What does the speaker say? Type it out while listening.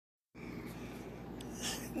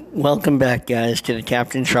Welcome back, guys, to the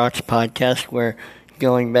Captain Shots podcast. We're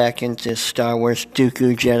going back into Star Wars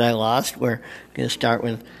Dooku Jedi Lost. We're going to start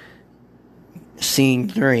with Scene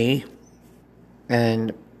 3,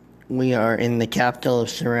 and we are in the capital of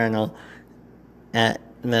Sereno at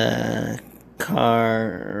the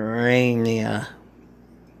Carania,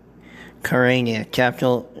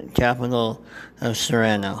 capital of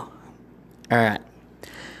Sereno. Alright.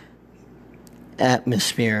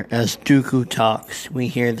 Atmosphere. As Dooku talks, we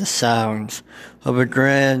hear the sounds of a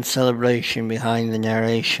grand celebration behind the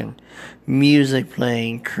narration. Music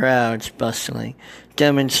playing, crowds bustling,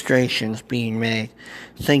 demonstrations being made.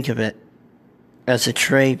 Think of it as a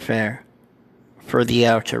trade fair for the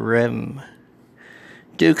Outer Rim.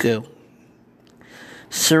 Dooku.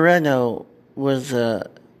 Sereno was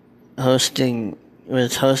hosting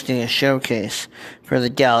a showcase for the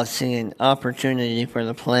galaxy, an opportunity for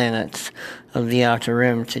the planets of the Outer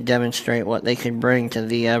Rim to demonstrate what they could bring to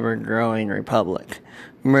the ever-growing Republic.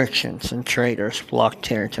 Merchants and traders flocked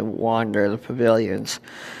here to wander the pavilions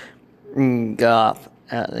and gawp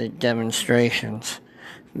at the demonstrations.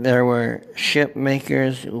 There were ship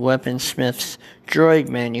makers, weaponsmiths, droid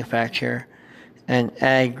manufacturers, and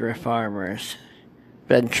agri-farmers,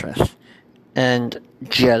 Ventress, and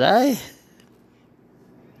Jedi?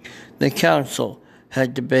 The council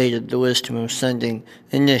had debated the wisdom of sending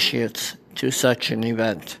initiates to such an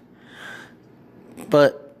event,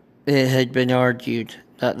 but it had been argued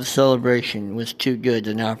that the celebration was too good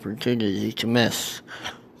an opportunity to miss,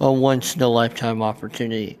 a once-in-a-lifetime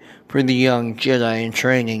opportunity for the young Jedi in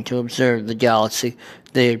training to observe the galaxy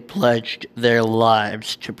they had pledged their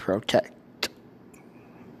lives to protect.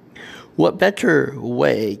 What better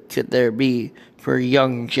way could there be for a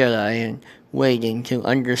young Jedi in waiting to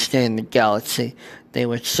understand the galaxy they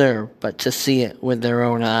would serve, but to see it with their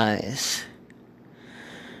own eyes,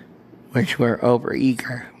 which were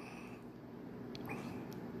overeager?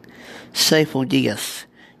 Saiful Dyas.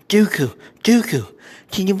 Dooku,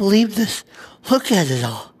 can you believe this? Look at it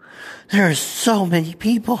all. There are so many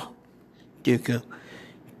people. Dooku.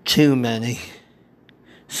 Too many.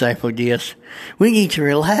 Saiful Dyas. We need to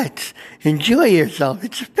relax. Enjoy yourself.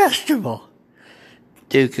 It's a festival.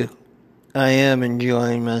 Dooku. I am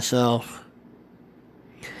enjoying myself.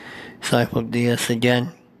 Saiful Dyas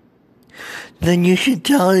again. Then you should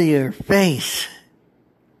tell your face.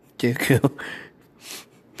 Dooku.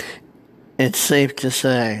 It's safe to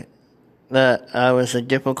say that I was a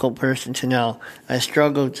difficult person to know. I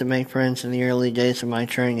struggled to make friends in the early days of my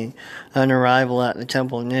training. On arrival at the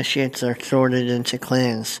temple, initiates are sorted into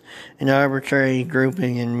clans, an arbitrary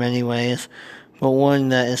grouping in many ways, but one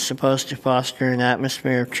that is supposed to foster an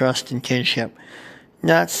atmosphere of trust and kinship.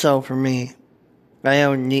 Not so for me.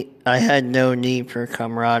 I had no need for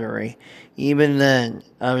camaraderie. Even then,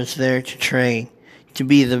 I was there to train, to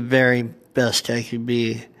be the very best I could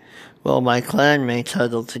be. While my clanmates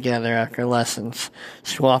huddled together after lessons,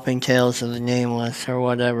 swapping tales of the nameless or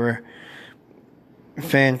whatever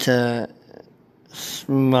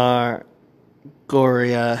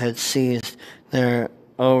phantasmagoria had seized their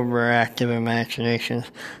overactive imaginations,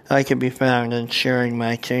 I could be found ensuring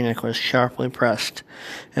my tunic was sharply pressed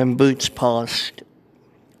and boots polished.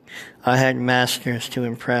 I had masters to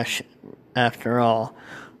impress, after all.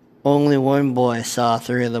 Only one boy saw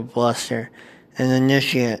through the bluster, an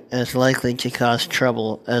initiate as likely to cause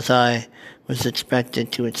trouble as I was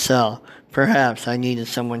expected to excel. Perhaps I needed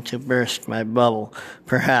someone to burst my bubble.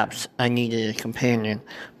 Perhaps I needed a companion.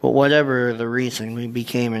 But whatever the reason, we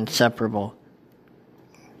became inseparable.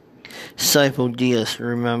 Saiful Dyas,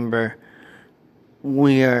 remember,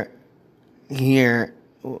 we are here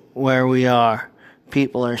where we are.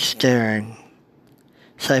 People are staring.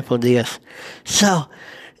 Saiful Dyas. So,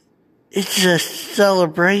 it's a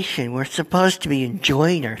celebration. We're supposed to be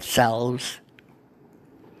enjoying ourselves.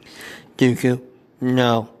 Dooku.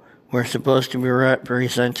 No, we're supposed to be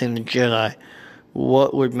representing the Jedi.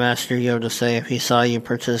 What would Master Yoda say if he saw you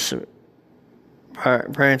prancing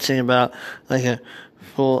about like a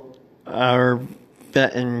full-hour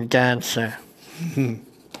Tibetan dancer?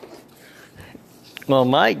 Well,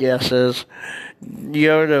 my guess is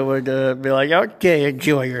Yoda would be like, okay,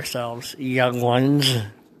 enjoy yourselves, young ones.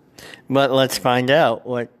 But let's find out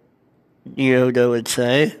what Yoda would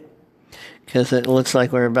say, because it looks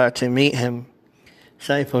like we're about to meet him.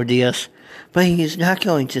 Saiful Dyas. But he's not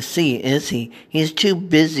going to see, is he? He's too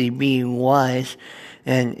busy being wise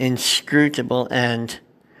and inscrutable, and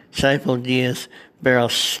Saiful Dyas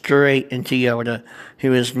barrels straight into Yoda,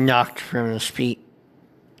 who is knocked from his feet.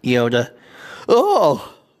 Yoda.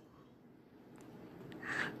 Oh!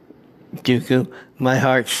 Dooku. My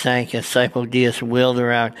heart sank as Saiful Dyas wheeled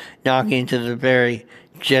around, knocking into the very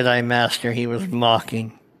Jedi Master, he was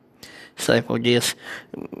mocking. Cypodius,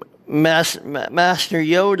 Master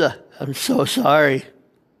Yoda, I'm so sorry.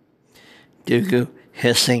 Dooku,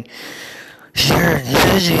 hissing, you're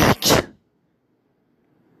an idiot.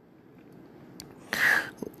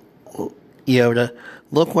 Yoda,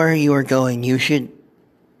 look where you are going. You should,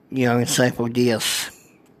 young Cypodius.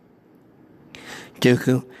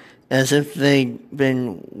 Dooku, as if they'd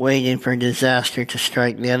been waiting for disaster to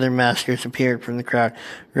strike, the other masters appeared from the crowd,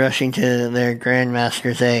 rushing to their Grand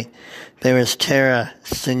Master's aid. There was Terra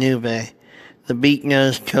Sinube, the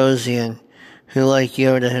beak-nosed Kosian, who, like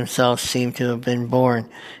Yoda himself, seemed to have been born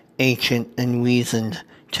ancient and weazened.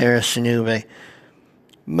 Terra Sinube.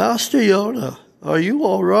 Master Yoda, are you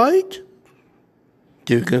all right?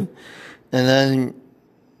 Dooku. And then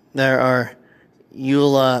there are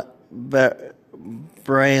Eula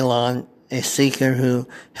Braylon, a seeker who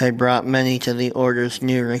had brought many to the Order's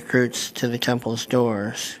new recruits to the temple's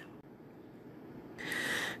doors.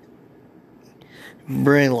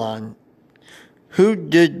 Braylon. Who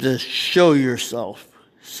did this? Show yourself.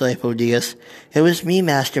 Cypodius. It was me,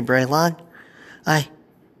 Master Braylon. I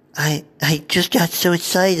just got so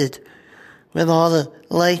excited with all the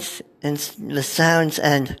lights and the sounds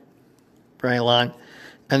and Braylon.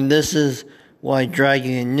 And this is why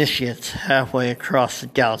dragging initiates halfway across the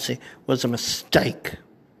galaxy was a mistake.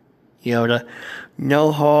 Yoda.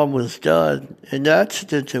 No harm was done. In that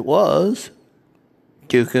instance it was.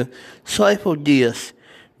 Dooku. Cypodius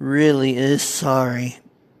really is sorry.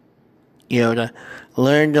 Yoda.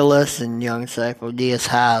 Learn the lesson young Cypodius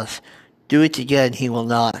has. Do it again, he will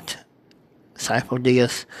not.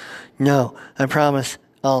 Cypodius. No, I promise.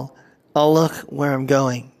 I'll look where I'm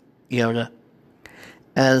going. Yoda.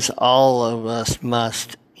 As all of us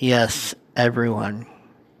must. Yes, everyone.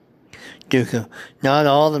 Dooku. Not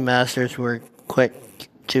all the masters were quick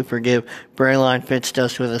to forgive. Braylon fixed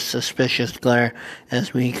us with a suspicious glare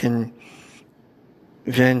as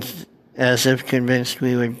if convinced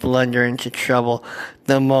we would blunder into trouble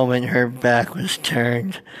the moment her back was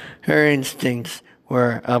turned. Her instincts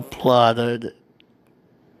were applauded.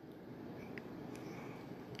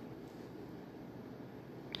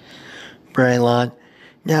 Braylon.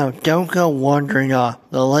 Now, don't go wandering off.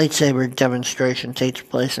 The lightsaber demonstration takes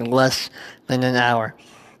place in less than an hour.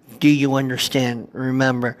 Do you understand?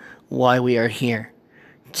 Remember why we are here.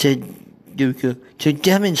 Dooku, to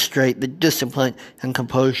demonstrate the discipline and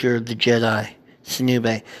composure of the Jedi.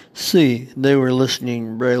 Sinube. See, they were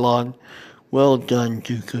listening, Braylon. Well done,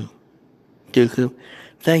 Dooku. Dooku.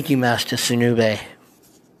 Thank you, Master Sinube.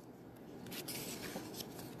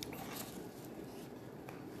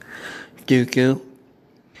 Dooku.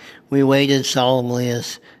 We waited solemnly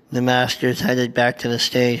as the masters headed back to the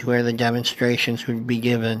stage where the demonstrations would be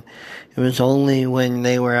given. It was only when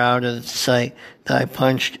they were out of sight that I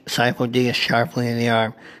punched Cypodius sharply in the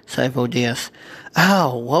arm. Cypodius.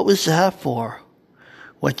 Ow, what was that for?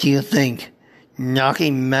 What do you think?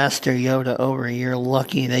 Knocking Master Yoda over. You're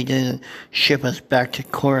lucky they didn't ship us back to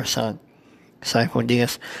Coruscant.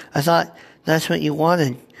 Cypodius. I thought that's what you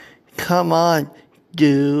wanted. Come on,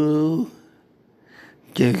 Dooku.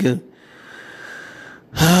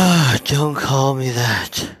 Don't call me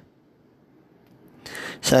that.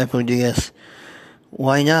 Cypodius.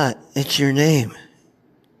 Why not? It's your name.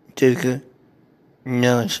 Dooku.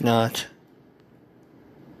 No, it's not.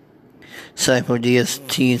 Cypodius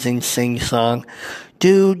teasing sing-song.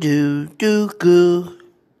 Dooku.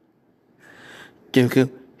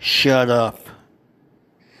 Dooku. Shut up.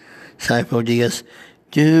 Cypodius.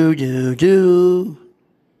 Dooku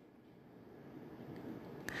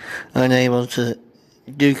unable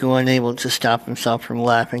to stop himself from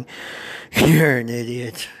laughing. You're an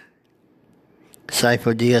idiot.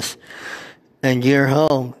 Cypodius. And you're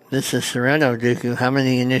home. This is Sereno, Dooku. How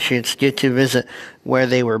many initiates get to visit where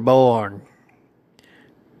they were born?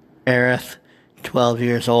 Aerith, 12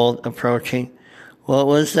 years old, approaching. What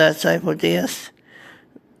was that, Cypodius?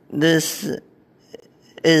 This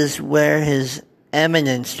is where his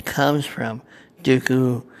eminence comes from.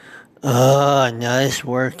 Dooku. Oh, nice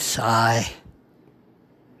work, sigh.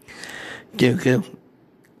 Dooku.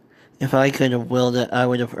 If I could have willed it, I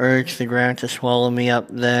would have urged the ground to swallow me up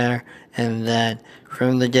there and then.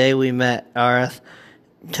 From the day we met, Aerith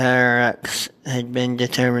Tarax had been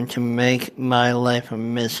determined to make my life a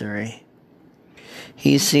misery.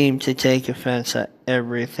 He seemed to take offense at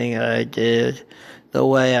everything I did, the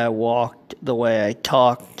way I walked, the way I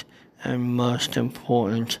talked, and most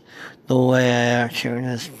important, the way I acted in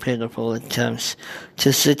his pitiful attempts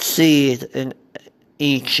to succeed in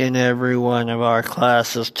each and every one of our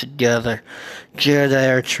classes together. Jedi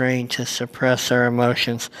are trained to suppress our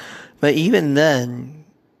emotions, but even then,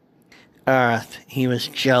 Aerith, he was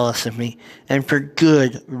jealous of me, and for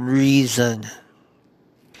good reason.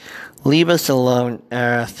 Leave us alone,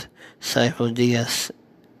 Aerith, Cyclodius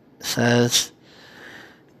says.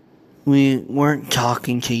 We weren't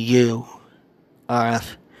talking to you,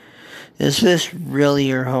 Aerith. Is this really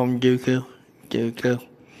your home, Dooku? Dooku.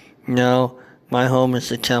 No, my home is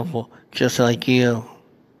the temple, just like you.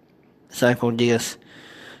 Cyclodius.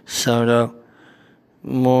 Soto.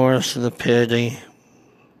 More's the pity.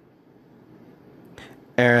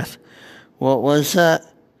 Aerith. What was that?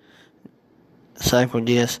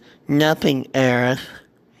 Cyclodius. Nothing, Aerith.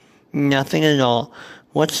 Nothing at all.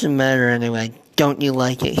 What's the matter anyway? Don't you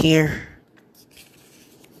like it here?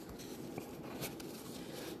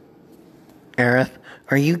 Aerith.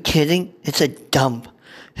 Are you kidding? It's a dump.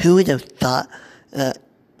 Who would have thought that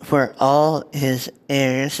for all his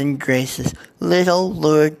airs and graces, little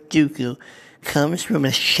Lord Dooku comes from a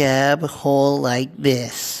shab hole like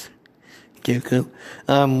this? Dooku.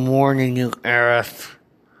 I'm warning you, Aerith.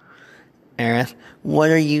 Aerith. What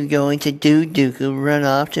are you going to do, Dooku? Run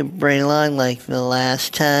off to Braylon like the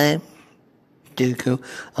last time? Dooku.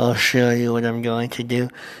 I'll show you what I'm going to do.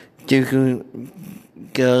 Dooku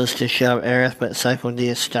goes to shove Aerith, but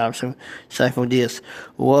Cyclodius stops him. Cyclodius.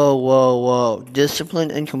 Whoa, whoa, whoa.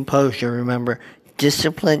 Discipline and composure, remember.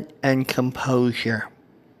 Discipline and composure.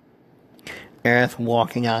 Aerith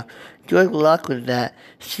walking off. Good luck with that.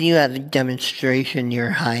 See you at the demonstration, Your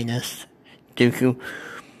Highness. Dooku.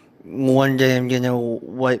 One day I'm gonna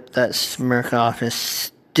wipe that smirk off his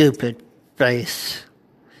stupid face.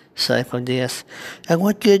 Cyclodius. And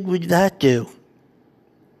what good would that do?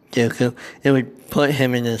 Dooku. It would put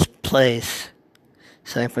him in his place.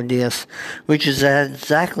 Cyclodius. Which is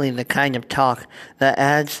exactly the kind of talk that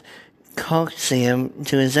adds coaxium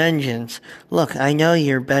to his engines. Look, I know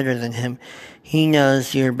you're better than him. He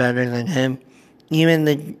knows you're better than him. Even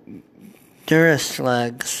the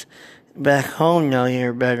Duraslugs back home know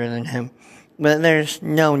you're better than him. But there's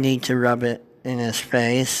no need to rub it in his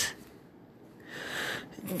face.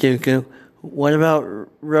 Dooku. What about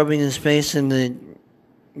rubbing his face in the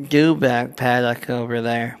dewback paddock over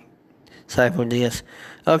there? Cyclodius.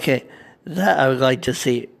 Okay, that I would like to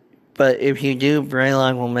see. But if you do,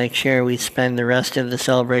 Braylon will make sure we spend the rest of the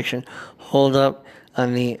celebration holed up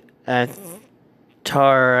on the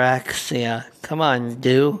Ataraxia. Come on,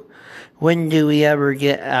 Do. When do we ever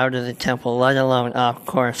get out of the temple, let alone off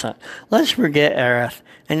Coruscant? Let's forget Aerith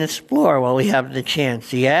and explore while we have the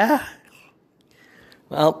chance, yeah?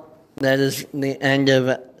 Well, that is the end of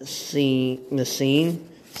the scene.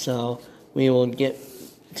 So we will get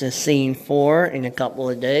to scene 4 in a couple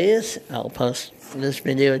of days. I'll post this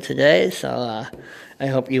video today, so I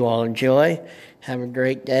hope you all enjoy. Have a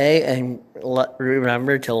great day, and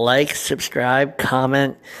remember to like, subscribe,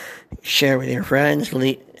 comment, share with your friends,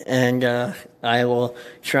 and I will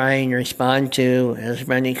try and respond to as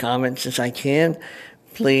many comments as I can.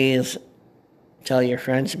 Please tell your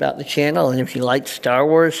friends about the channel, and if you like Star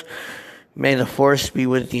Wars, may the Force be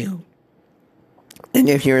with you. And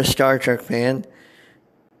if you're a Star Trek fan,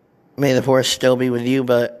 may the Force still be with you,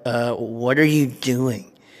 but what are you doing?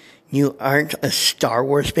 You aren't a Star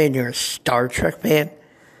Wars fan, you're a Star Trek fan?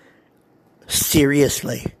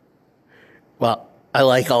 Seriously. Well, I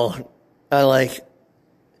like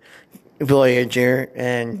Voyager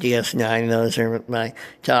and DS9. Those are my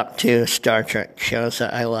top 2 Star Trek shows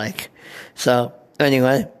that I like. So,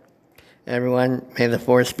 anyway, everyone, may the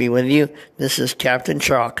Force be with you. This is Captain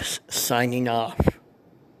Trox signing off.